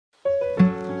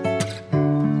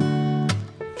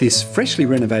This freshly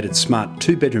renovated smart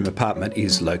 2-bedroom apartment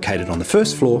is located on the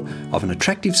first floor of an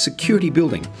attractive security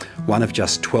building, one of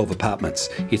just 12 apartments.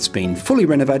 It's been fully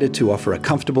renovated to offer a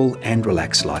comfortable and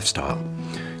relaxed lifestyle.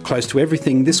 Close to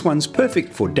everything, this one's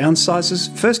perfect for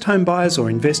downsizers, first home buyers or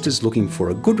investors looking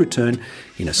for a good return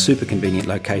in a super convenient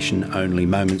location, only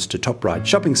moments to top Ryde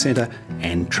shopping centre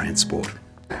and transport.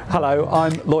 Hello,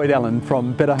 I'm Lloyd Allen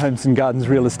from Better Homes and Gardens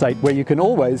Real Estate, where you can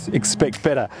always expect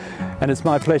better. And it's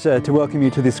my pleasure to welcome you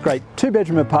to this great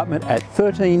 2-bedroom apartment at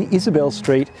 13 Isabel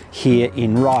Street here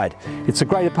in Ryde. It's a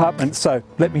great apartment, so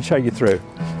let me show you through.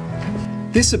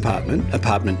 This apartment,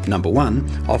 apartment number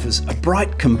 1, offers a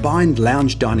bright combined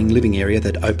lounge dining living area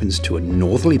that opens to a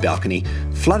northerly balcony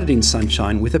flooded in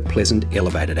sunshine with a pleasant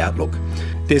elevated outlook.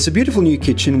 There's a beautiful new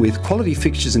kitchen with quality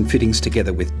fixtures and fittings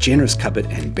together with generous cupboard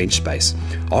and bench space.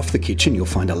 Off the kitchen you'll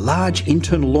find a large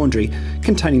internal laundry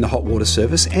containing the hot water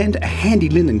service and a handy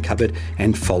linen cupboard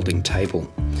and folding table.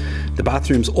 The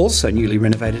bathroom's also newly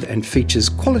renovated and features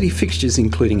quality fixtures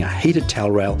including a heated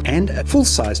towel rail and a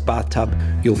full-sized bathtub.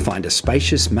 You'll find a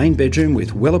spacious main bedroom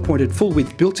with well-appointed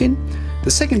full-width built-in.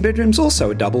 The second bedroom's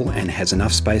also a double and has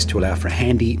enough space to allow for a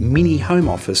handy mini home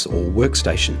office or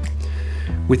workstation.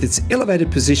 With its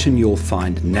elevated position, you'll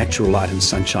find natural light and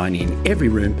sunshine in every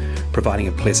room, providing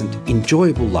a pleasant,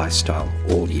 enjoyable lifestyle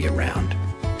all year round.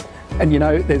 And you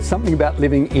know, there's something about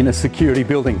living in a security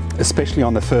building, especially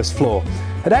on the first floor.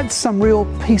 It adds some real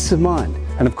peace of mind.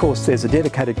 And of course, there's a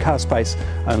dedicated car space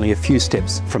only a few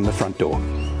steps from the front door.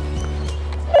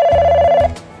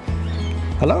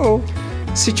 Hello.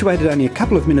 Situated only a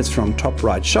couple of minutes from top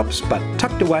Ryde shops, but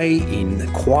tucked away in the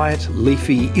quiet,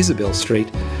 leafy Isabel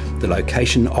Street, the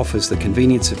location offers the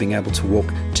convenience of being able to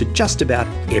walk to just about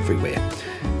everywhere.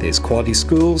 There's quality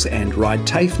schools and Ryde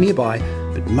TAFE nearby,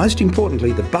 but most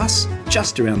importantly, the bus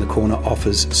just around the corner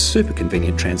offers super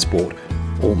convenient transport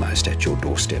almost at your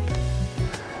doorstep.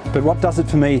 But what does it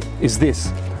for me is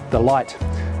this, the light.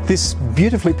 This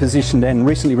beautifully positioned and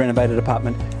recently renovated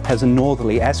apartment has a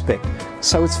northerly aspect,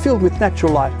 so it's filled with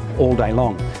natural light all day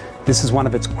long. This is one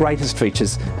of its greatest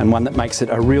features and one that makes it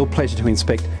a real pleasure to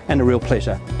inspect and a real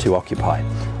pleasure to occupy.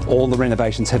 All the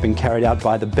renovations have been carried out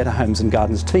by the Better Homes and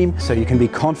Gardens team, so you can be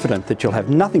confident that you'll have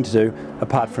nothing to do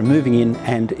apart from moving in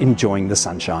and enjoying the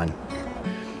sunshine.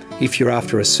 If you're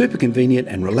after a super convenient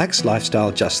and relaxed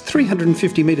lifestyle just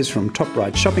 350 metres from top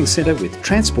Ryde shopping centre with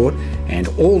transport and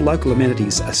all local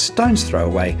amenities a stone's throw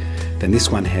away, then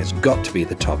this one has got to be at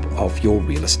the top of your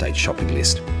real estate shopping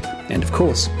list. And of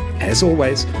course, as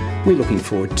always, we're looking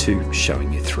forward to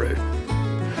showing you through.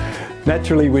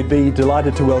 Naturally, we'd be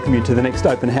delighted to welcome you to the next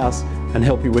open house and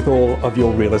help you with all of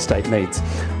your real estate needs.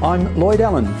 I'm Lloyd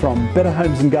Allen from Better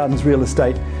Homes and Gardens Real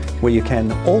Estate, where you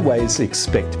can always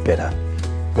expect better.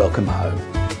 Welcome home.